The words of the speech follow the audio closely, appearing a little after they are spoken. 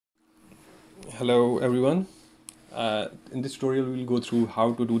Hello everyone. In this tutorial we will go through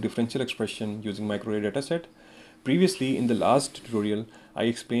how to do differential expression using microarray dataset. Previously in the last tutorial I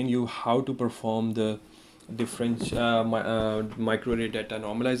explained you how to perform the microarray data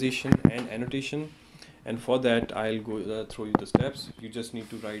normalization and annotation, and for that I'll go through you the steps. You just need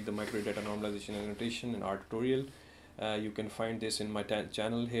to write the microarray data normalization and annotation in our tutorial. You can find this in my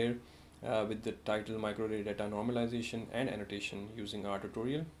channel here with the title microarray data normalization and annotation using our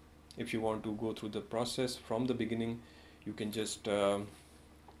tutorial. If you want to go through the process from the beginning, you can just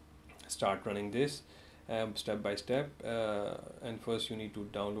start running this step by step, and first you need to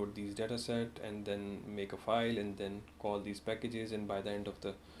download these dataset and then make a file and then call these packages, and by the end of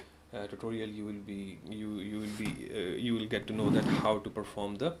the tutorial you will get to know that how to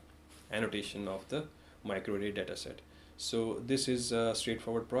perform the annotation of the microarray dataset. So this is a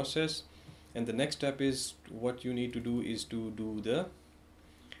straightforward process, and the next step is what you need to do is to do the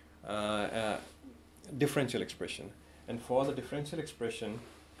differential expression. And for the differential expression,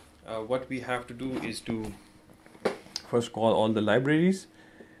 what we have to do is to first call all the libraries,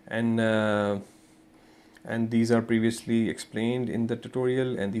 and these are previously explained in the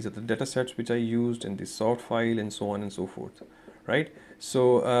tutorial, and these are the data sets which I used in this sort file and so on and so forth, right?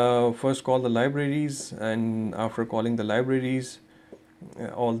 So first call the libraries, and after calling the libraries,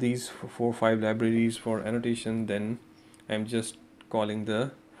 all these 4 or 5 libraries for annotation, then I'm just calling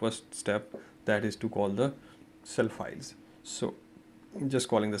the first step, that is to call the cell files. So just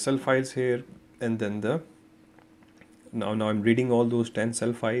calling the cell files here, and then now I'm reading all those 10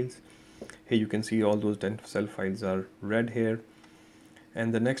 cell files. Here you can see all those 10 cell files are read here,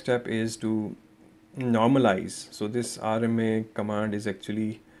 and the next step is to normalize. So this RMA command is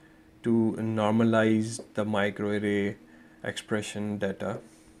actually to normalize the microarray expression data,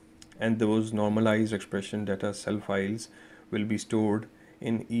 and those normalized expression data cell files will be stored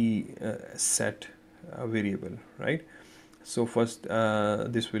in set variable, right? So first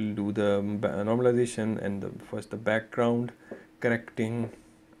this will do the normalization and first the background correcting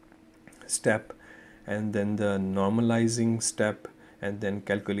step, and then the normalizing step, and then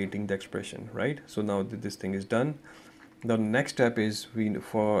calculating the expression, right? So now that this thing is done, the next step is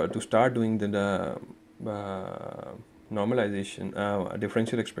to start doing the normalization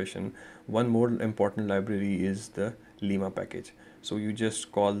differential expression. One more important library is the lima package. So you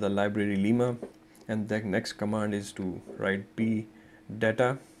just call the library lima, and the next command is to write p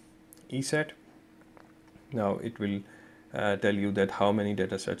data eset. Now it will tell you that how many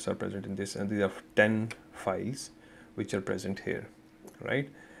data sets are present in this, and these are 10 files which are present here, right?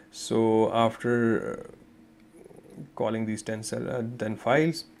 So after calling these 10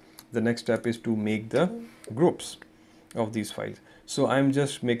 files, the next step is to make the groups of these files. So I'm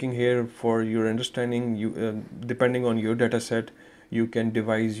just making here for your understanding. You depending on your data set, you can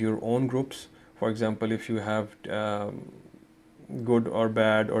devise your own groups. For example, if you have good or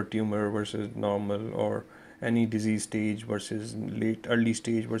bad, or tumor versus normal, or any disease stage versus early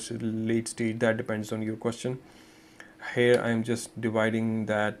stage versus late stage, that depends on your question. Here I'm just dividing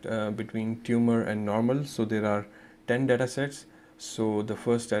that between tumor and normal. So there are 10 data sets. So the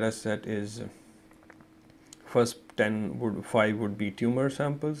first data set is first 5 would be tumor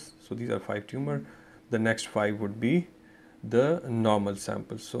samples. So these are 5 tumor. The next 5 would be the normal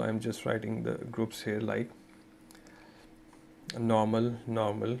samples. So I'm just writing the groups here like normal,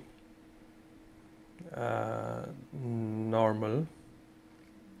 normal, normal,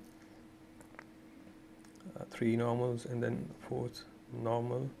 3 normals, and then fourth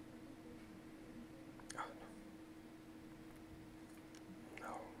normal,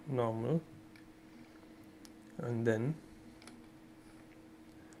 normal, and then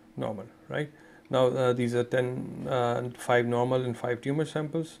normal, right? Now these are 5 normal and 5 tumor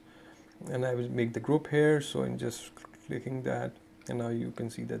samples, and I will make the group here. So I'm just clicking that, and now you can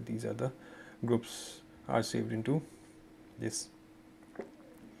see that these are the groups are saved into this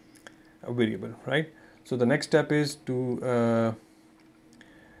variable, right? So the next step is to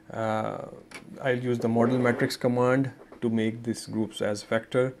I'll use the model matrix command to make these groups as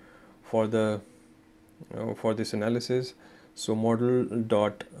vector for the for this analysis. So model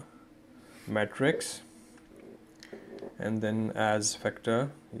dot matrix, and then as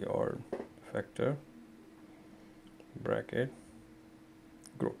vector, your vector bracket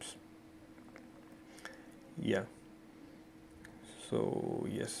groups. Yeah, so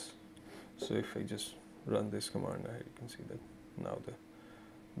yes, so if I just run this command, you can see that now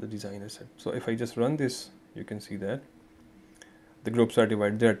the design is set. So if I just run this, you can see that the groups are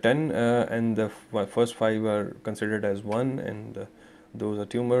divided. There are 10 and the first 5 are considered as 1, and those are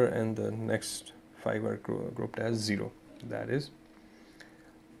tumor, and the next 5 are grouped as 0. That is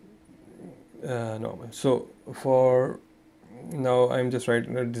normal. So for now I'm just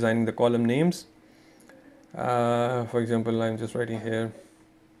designing the column names. For example, I'm just writing here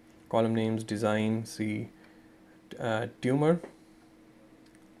column names design C tumor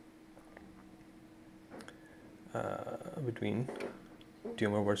between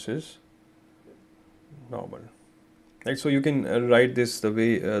tumor versus normal. Right, so you can write this the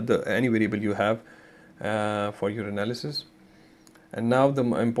way the any variable you have for your analysis. And now the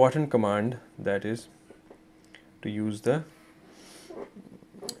important command, that is to use the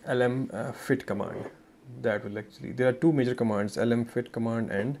lm fit command. That will actually, there are two major commands, lm fit command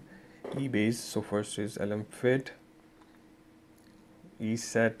and ebase. So first is lm fit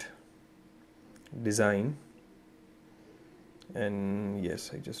eset design, and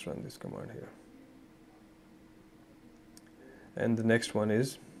yes, I just run this command here. And the next one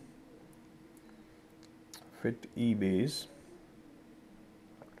is fit ebase,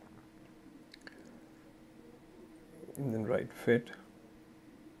 and then write fit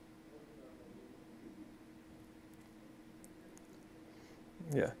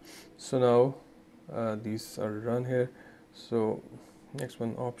yeah. So now these are run here. So next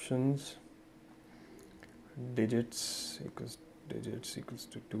one, options digits equals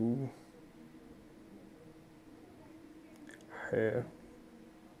to 2 here.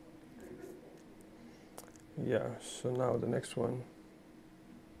 Yeah, so now the next one,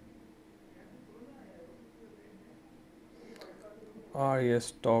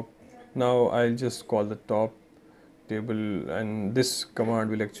 res top. Now I'll just call the top table, and this command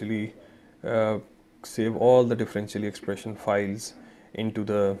will actually save all the differential expression files into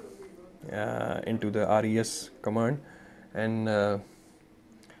the res command. And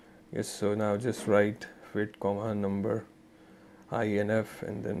yes, so now just write fit comma number inf,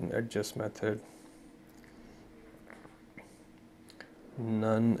 and then adjust method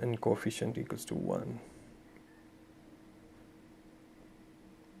none and coefficient equals to 1.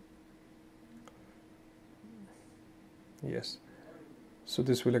 Yes, so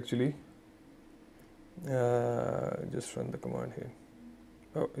this will actually just run the command here.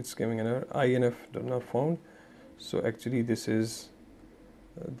 Oh, it's giving an error, inf not found. So actually this is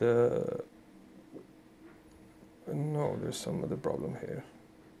the no, there's some other problem here.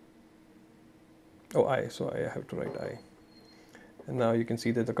 Oh, so I have to write I. And now you can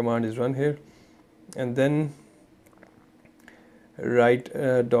see that the command is run here, and then write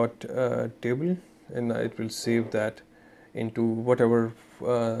table, and it will save that into whatever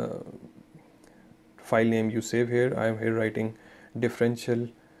file name you save here. I am here writing differential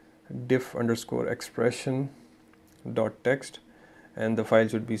diff underscore expression dot text, and the file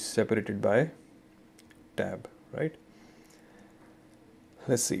should be separated by tab, right?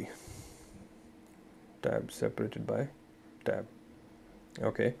 Let's see, tab separated by tab.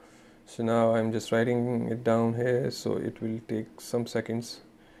 Okay, so now I'm just writing it down here, so it will take some seconds,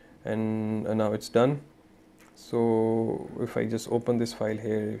 and now it's done. So if I just open this file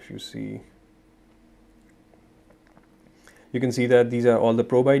here, if you see, you can see that these are all the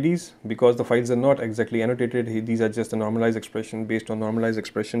probe IDs. Because the files are not exactly annotated, these are just a normalized expression. Based on normalized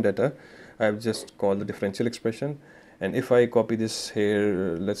expression data, I've just called the differential expression. And if I copy this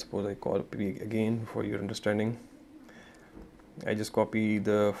here, let's suppose I copy again for your understanding. I just copy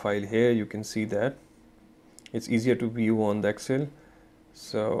the file here. You can see that it's easier to view on the Excel.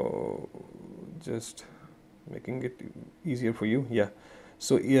 So just making it easier for you. Yeah.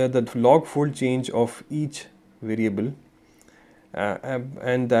 So yeah, the log fold change of each variable,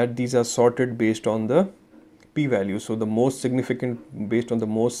 and that these are sorted based on the p-value. So the most significant, based on the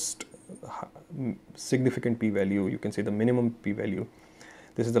most significant p-value, you can say the minimum p-value.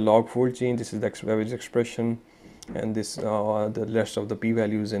 This is the log fold change, this is the average expression, and this the rest of the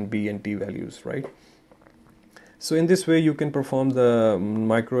p-values and b and t values, right? So in this way you can perform the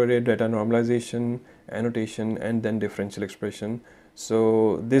microarray data normalization, annotation, and then differential expression.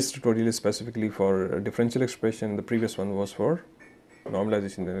 So this tutorial is specifically for differential expression. The previous one was for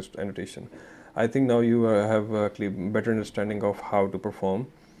normalization and annotation. I think now you have a better understanding of how to perform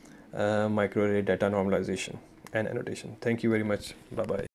microarray data normalization and annotation. Thank you very much. Bye bye.